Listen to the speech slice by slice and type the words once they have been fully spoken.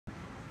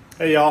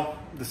Hey y'all,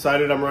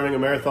 decided I'm running a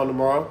marathon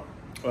tomorrow.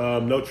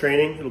 No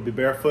training, it'll be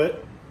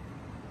barefoot.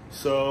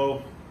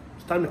 So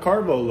it's time to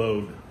carbo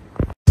load.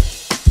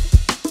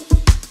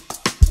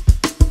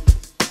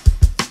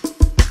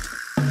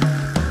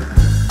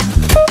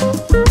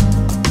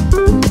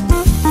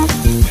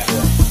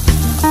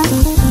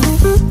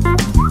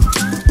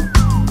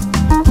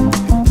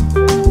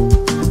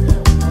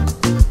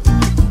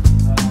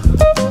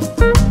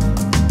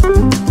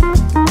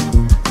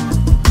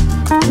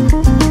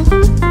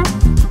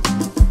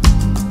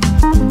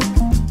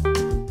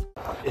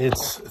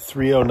 It's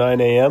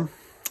 3:09 a.m.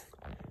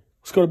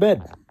 Let's go to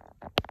bed.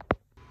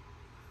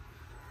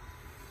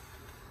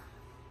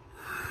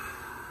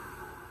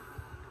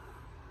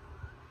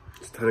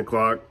 It's 10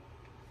 o'clock.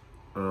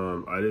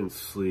 I didn't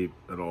sleep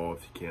at all,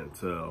 if you can't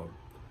tell.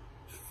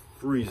 It's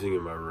freezing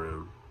in my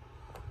room.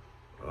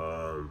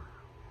 I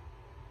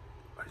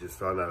just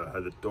found out I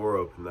had the door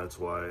open, that's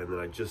why. And then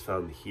I just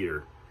found the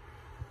heater.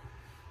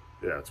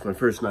 Yeah, it's my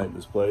first night in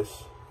this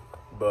place.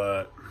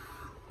 But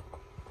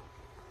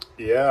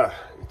yeah,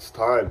 it's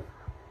time.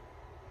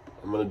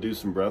 I'm gonna do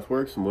some breath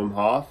work, some Wim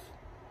Hof,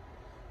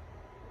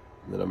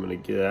 and then I'm gonna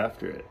get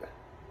after it.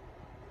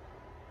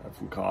 Have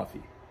some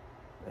coffee,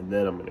 and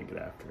then I'm gonna get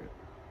after it.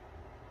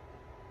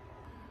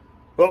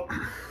 Well,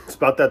 it's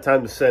about that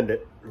time to send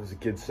it, as the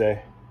kids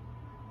say.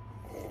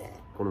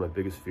 One of my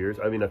biggest fears.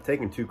 I mean, I've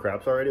taken 2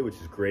 craps already, which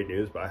is great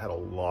news, but I had a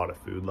lot of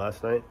food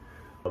last night.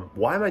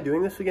 Why am I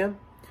doing this again?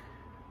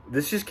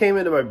 This just came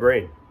into my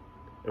brain.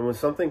 And when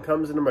something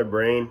comes into my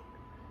brain,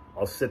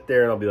 I'll sit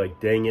there and I'll be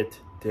like, dang it,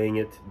 dang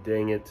it,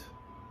 dang it,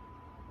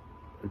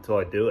 until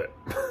I do it.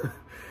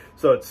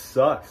 So it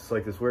sucks. It's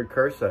like this weird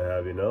curse I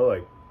have, you know,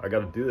 like I got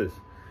to do this.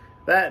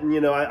 That, and you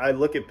know, I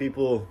look at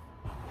people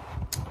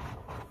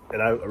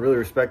and I really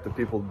respect the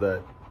people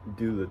that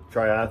do the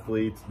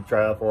triathletes, the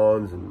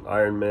triathlons and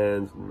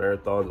Ironmans and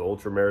marathons,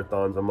 ultra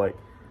marathons. I'm like,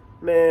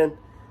 man,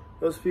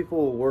 those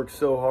people work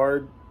so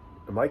hard.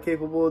 Am I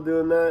capable of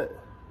doing that?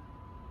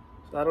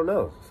 I don't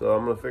know. So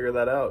I'm going to figure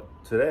that out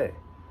today.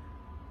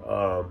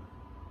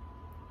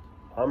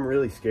 I'm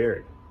really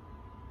scared.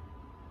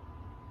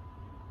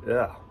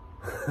 Yeah.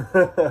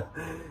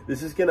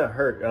 This is gonna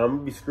hurt. I'm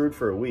gonna be screwed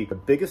for a week. The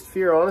biggest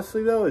fear,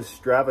 honestly, though, is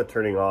Strava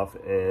turning off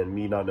and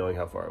me not knowing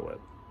how far I went.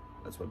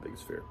 That's my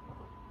biggest fear.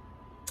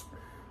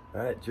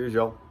 All right, cheers,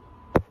 y'all.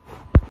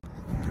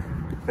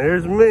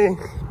 There's me.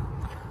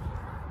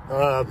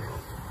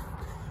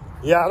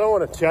 Yeah, I don't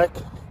want to check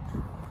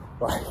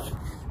like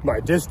my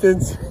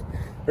distance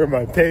or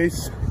my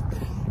pace.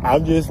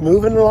 I'm just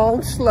moving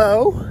along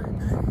slow.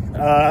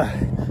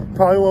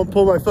 Probably won't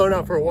pull my phone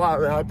out for a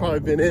while now. I've probably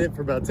been in it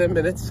for about 10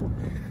 minutes.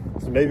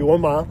 So maybe 1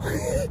 mile.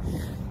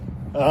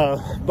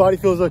 Body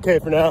feels okay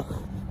for now.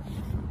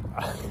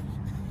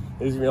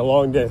 It's gonna be a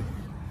long day.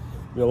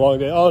 It'll be a long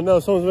day. Oh no,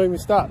 someone's making me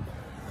stop.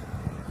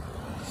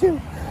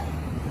 Shoot.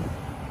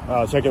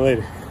 I'll check it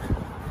later.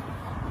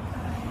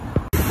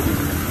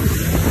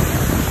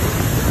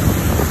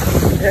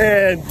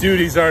 And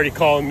duty's already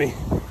calling me.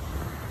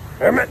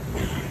 Damn it.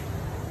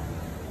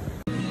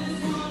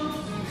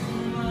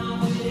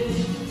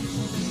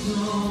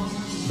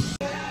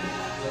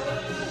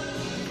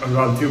 I'm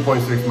on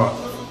 2.6 miles.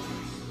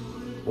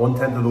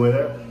 1/10 of the way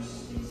there.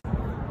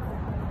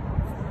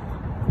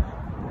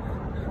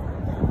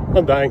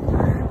 I'm dying.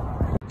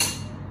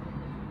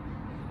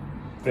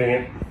 Dang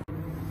it.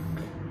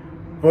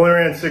 I've only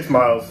ran 6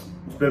 miles.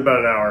 It's been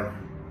about an hour.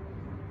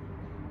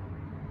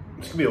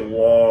 It's gonna be a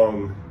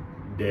long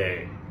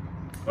day.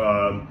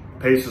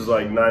 Pace is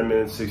like 9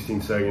 minutes, 16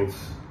 seconds.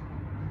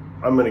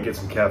 I'm gonna get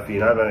some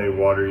caffeine. I haven't had any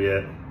water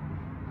yet.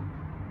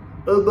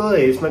 Oh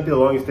boy, this might be the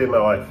longest day of my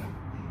life.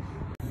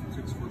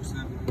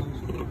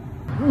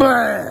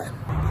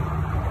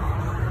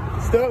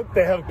 Stoked,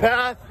 they have a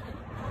path.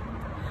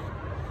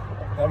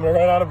 I'm gonna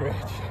run on a bridge.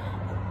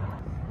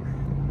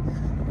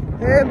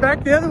 And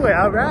back the other way,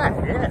 all right,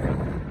 yeah.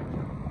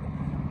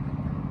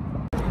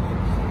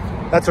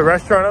 That's a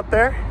restaurant up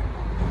there.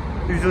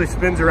 Usually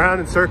spins around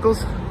in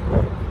circles.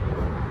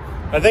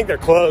 I think they're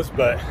closed,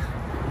 but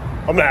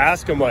I'm gonna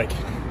ask them like,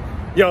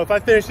 yo, if I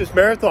finish this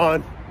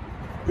marathon,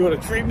 you wanna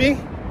treat me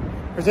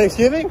for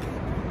Thanksgiving?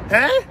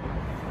 Huh?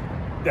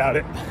 Doubt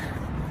it.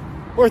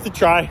 Worth a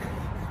try.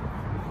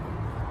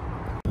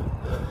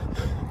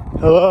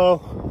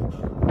 Hello?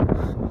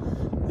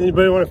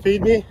 Anybody want to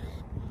feed me?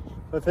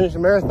 I finished a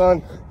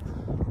marathon.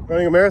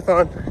 Running a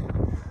marathon.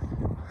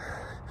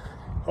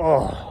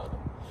 Oh.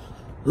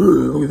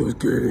 Look at those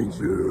gains.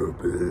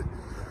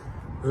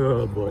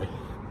 Oh boy.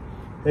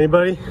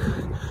 Anybody?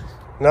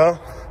 No?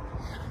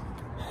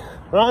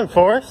 Run,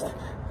 Forrest.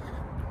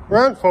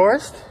 Run,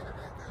 Forrest.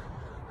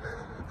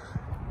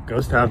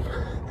 Ghost town.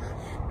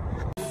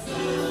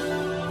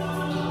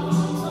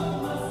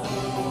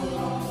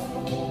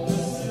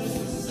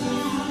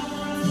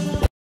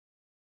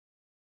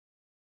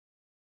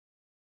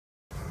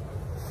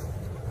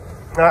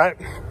 All right,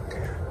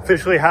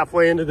 officially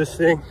halfway into this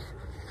thing.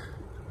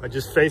 I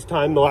just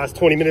FaceTimed the last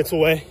 20 minutes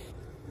away.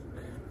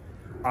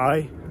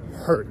 I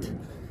hurt.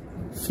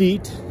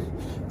 Feet.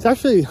 It's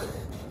actually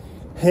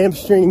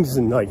hamstrings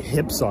and like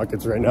hip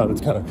sockets right now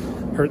that's kind of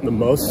hurting the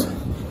most.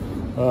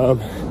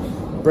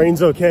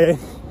 Brain's okay,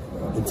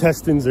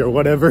 intestines or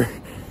whatever.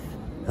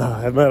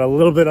 I'm at a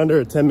little bit under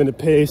a 10-minute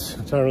pace,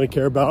 which I don't really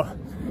care about.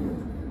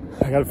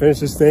 I gotta finish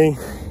this thing.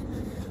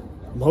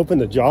 I'm hoping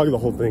to jog the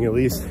whole thing at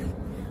least.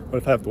 But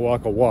if I have to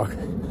walk, I'll walk.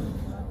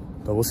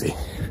 But we'll see.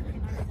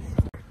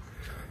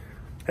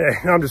 Hey,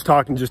 now I'm just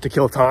talking just to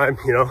kill time,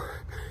 you know,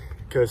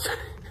 because,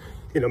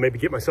 you know, maybe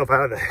get myself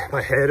out of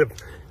my head of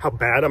how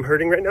bad I'm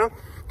hurting right now.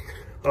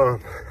 So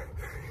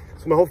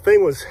my whole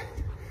thing was,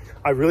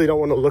 I really don't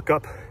want to look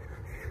up.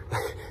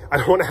 I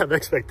don't want to have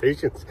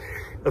expectations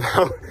of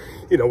how,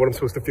 you know, what I'm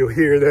supposed to feel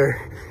here or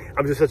there.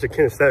 I'm just such a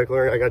kinesthetic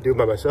learner. I got to do it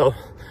by myself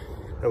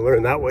and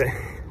learn that way.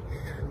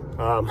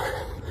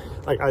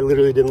 Like I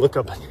literally didn't look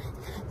up,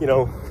 you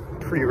know,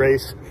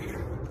 pre-race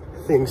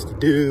things to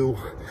do,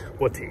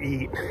 what to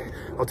eat.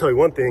 I'll tell you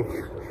one thing,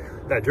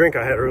 that drink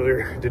I had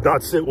earlier did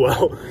not sit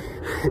well.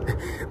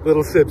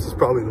 Little sips is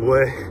probably the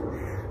way.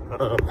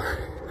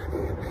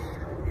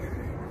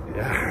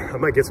 Yeah, I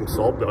might get some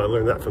salt though. I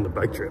learned that from the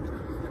bike trip.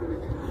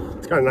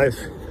 It's kind of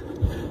nice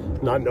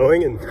not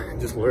knowing and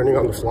just learning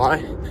on the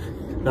fly,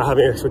 not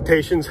having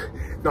expectations,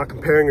 not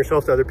comparing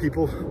yourself to other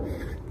people,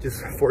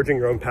 just forging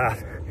your own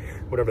path,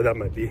 whatever that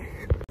might be.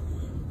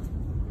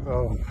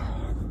 Oh,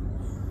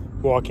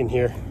 walking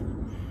here.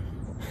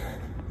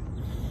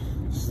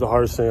 This is the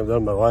hardest thing I've done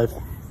in my life.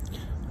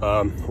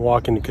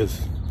 Walking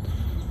because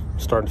I'm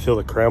starting to feel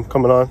the cramp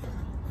coming on.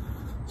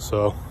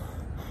 So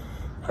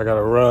I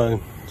gotta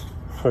run.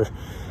 I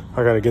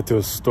gotta get to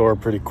a store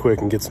pretty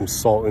quick and get some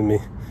salt in me.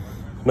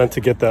 Meant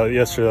to get that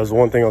yesterday. That was the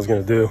one thing I was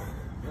gonna do.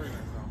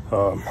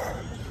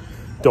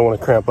 Don't want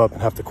to cramp up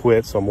and have to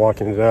quit, so I'm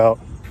walking it out.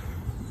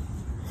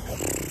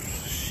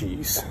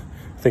 Jeez.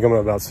 I think I'm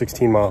at about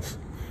 16 miles.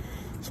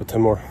 So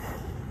 10 more.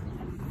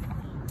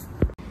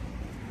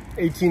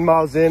 18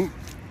 miles in.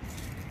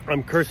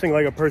 I'm cursing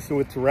like a person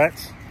with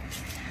Tourette's.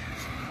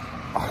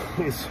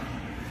 It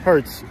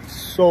hurts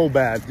so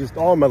bad. Just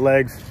all in my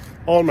legs,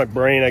 all in my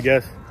brain, I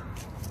guess.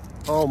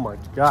 Oh my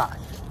gosh.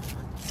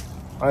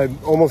 I'm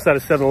almost at a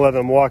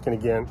 7-Eleven. I'm walking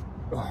again.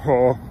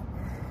 Oh.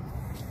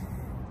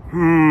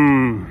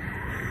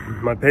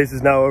 My pace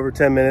is now over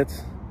 10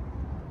 minutes.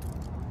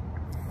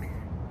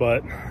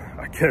 But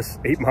I guess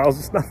 8 miles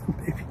is nothing,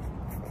 baby.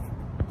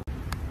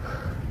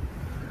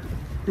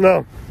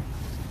 No.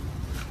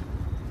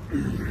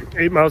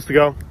 8 miles to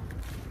go.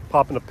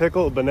 Popping a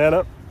pickle, a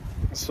banana,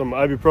 some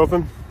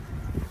ibuprofen.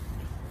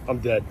 I'm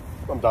dead.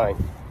 I'm dying.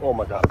 Oh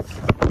my God.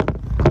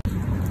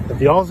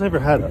 Have y'all ever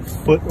had a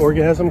foot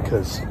orgasm?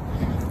 Because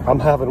I'm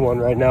having one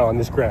right now on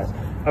this grass.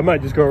 I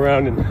might just go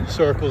around in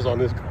circles on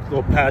this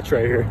little patch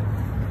right here.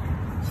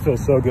 This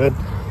feels so good.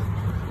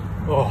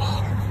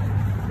 Oh.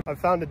 I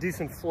found a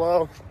decent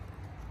flow.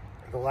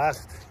 The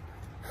last,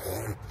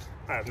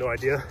 I have no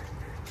idea.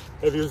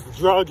 Maybe it was the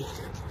drug.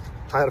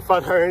 I had a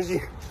 5-hour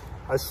energy.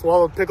 I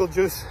swallowed pickle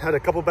juice, had a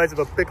couple bites of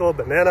a pickle, a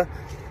banana,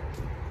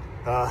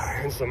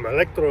 and some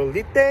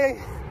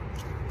electrolyte.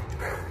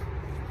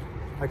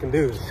 I can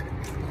do this.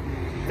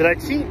 Did I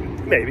cheat?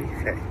 Maybe.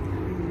 Hey.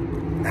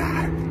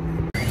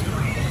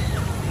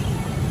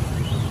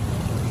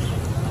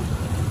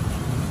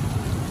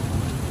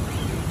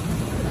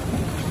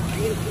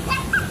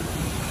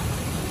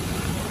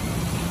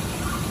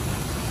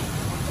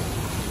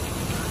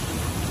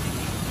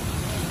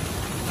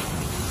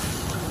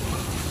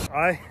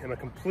 I am a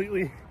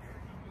completely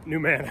new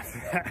man after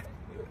that.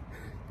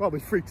 Probably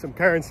freaked some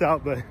parents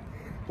out, but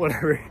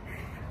whatever.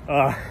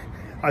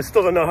 I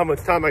still don't know how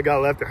much time I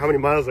got left or how many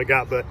miles I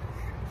got, but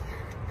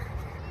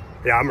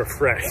yeah, I'm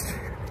refreshed.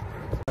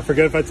 I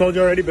forget if I told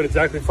you already, but it's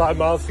actually 5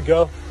 miles to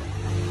go.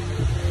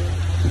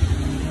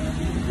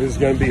 This is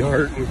gonna be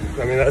hurting.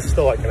 I mean, that's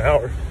still like an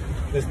hour,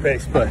 this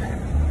pace, but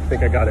I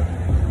think I got it.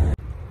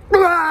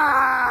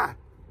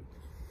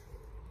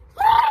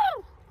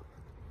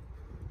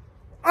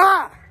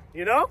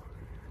 You know?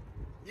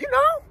 You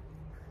know?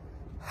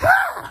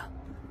 Ha!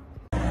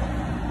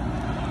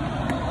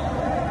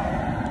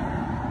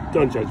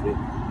 Don't judge me.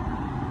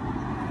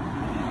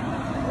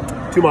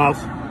 2 miles.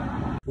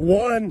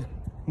 1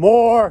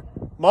 more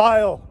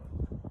mile.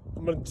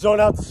 I'm gonna zone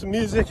out to some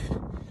music.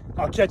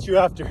 I'll catch you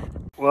after.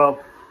 Well,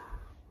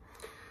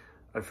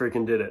 I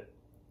freaking did it.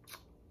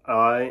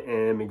 I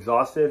am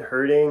exhausted,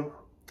 hurting.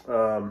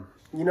 You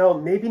know,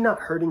 maybe not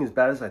hurting as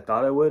bad as I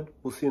thought I would.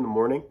 We'll see in the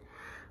morning.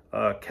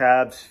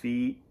 Calves,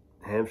 feet,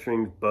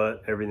 hamstrings,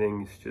 butt,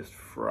 everything's just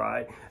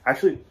fried.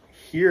 Actually,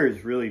 here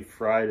is really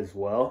fried as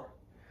well.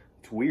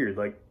 It's weird,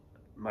 like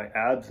my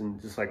abs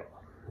and just like,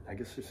 I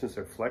guess since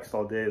they're flexed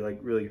all day, like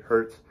really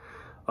hurts.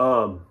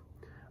 I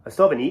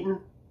still haven't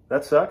eaten.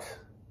 That sucks.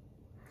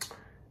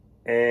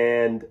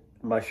 And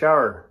my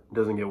shower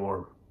doesn't get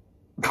warm.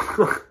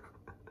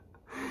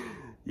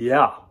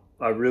 Yeah,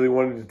 I really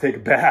wanted to take a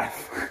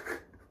bath.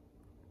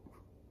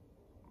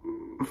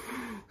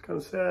 It's kind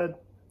of sad.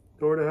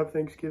 Or to have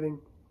Thanksgiving.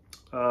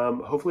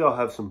 Hopefully I'll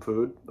have some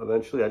food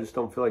eventually. I just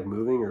don't feel like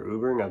moving or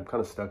Ubering. I'm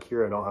kind of stuck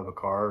here. I don't have a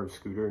car or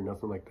scooter or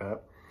nothing like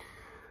that.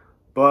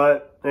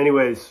 But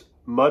anyways,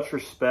 much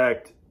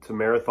respect to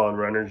marathon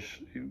runners.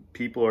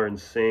 People are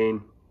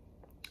insane.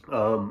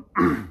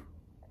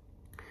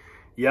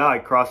 Yeah, I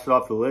crossed it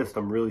off the list.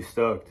 I'm really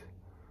stoked.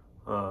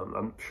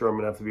 I'm sure I'm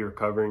gonna have to be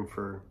recovering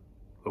for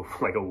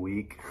like a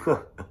week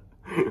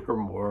or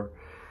more.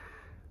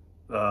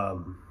 That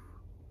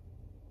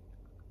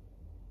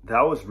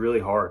was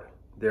really hard.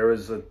 There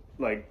was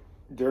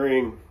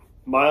during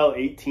mile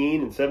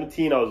 18 and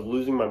 17, I was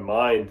losing my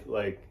mind,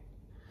 like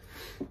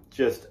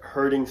just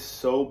hurting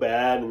so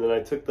bad. And then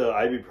I took the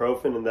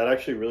ibuprofen, and that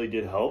actually really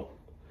did help.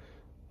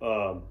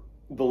 The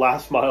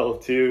last mile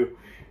too,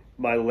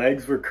 my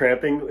legs were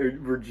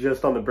cramping, were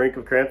just on the brink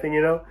of cramping,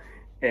 you know?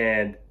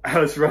 And I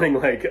was running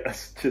like,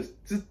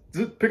 just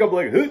pick up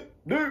like, it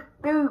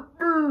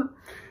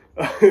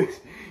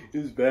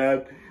was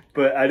bad,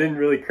 but I didn't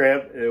really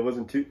cramp. It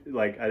wasn't too,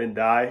 like, I didn't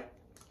die.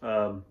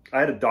 I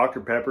had a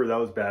Dr. Pepper. That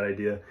was a bad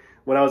idea.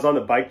 When I was on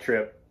the bike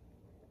trip,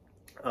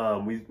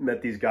 we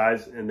met these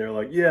guys, and they're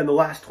like, yeah, in the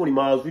last 20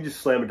 miles, we just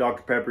slam a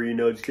Dr. Pepper, you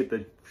know, just get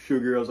the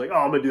sugar. I was like, oh,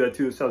 I'm gonna do that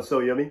too. It sounds so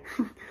yummy.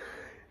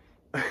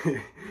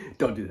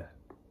 Don't do that.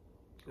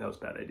 That was a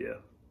bad idea.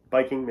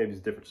 Biking, maybe it's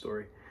a different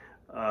story.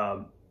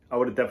 I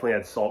would have definitely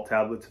had salt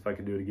tablets if I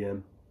could do it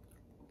again.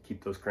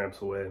 Keep those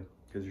cramps away,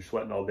 because you're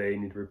sweating all day. You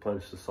need to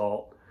replenish the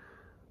salt.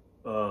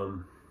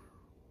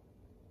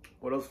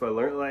 What else have I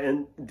learned?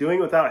 And doing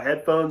it without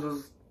headphones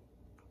was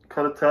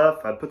kind of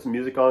tough. I put some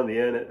music on in the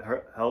end. It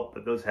helped,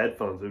 but those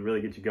headphones would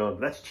really get you going.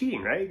 But that's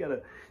cheating, right? You got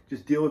to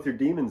just deal with your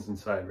demons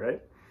inside,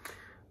 right?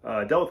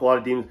 I dealt with a lot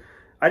of demons.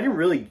 I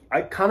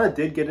kind of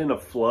did get in a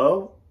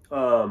flow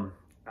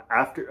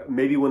after,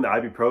 maybe when the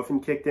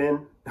ibuprofen kicked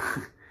in.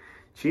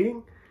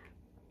 Cheating?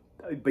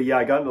 But yeah,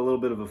 I got in a little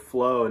bit of a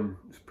flow, and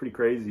it was pretty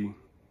crazy.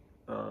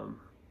 I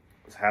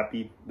was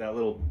happy. That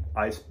little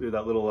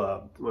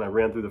when I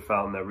ran through the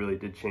fountain, that really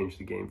did change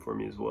the game for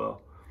me as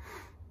well.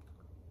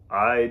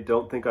 I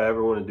don't think I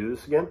ever want to do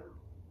this again.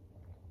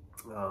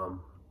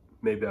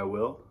 Maybe I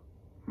will,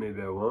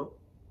 maybe I won't.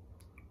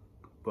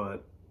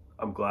 But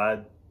I'm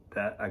glad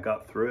that I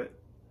got through it.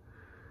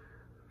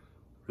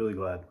 Really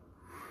glad.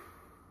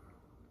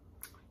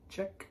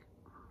 Check.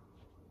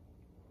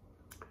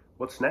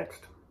 What's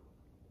next?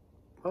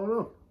 I don't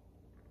know.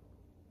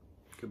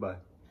 Goodbye.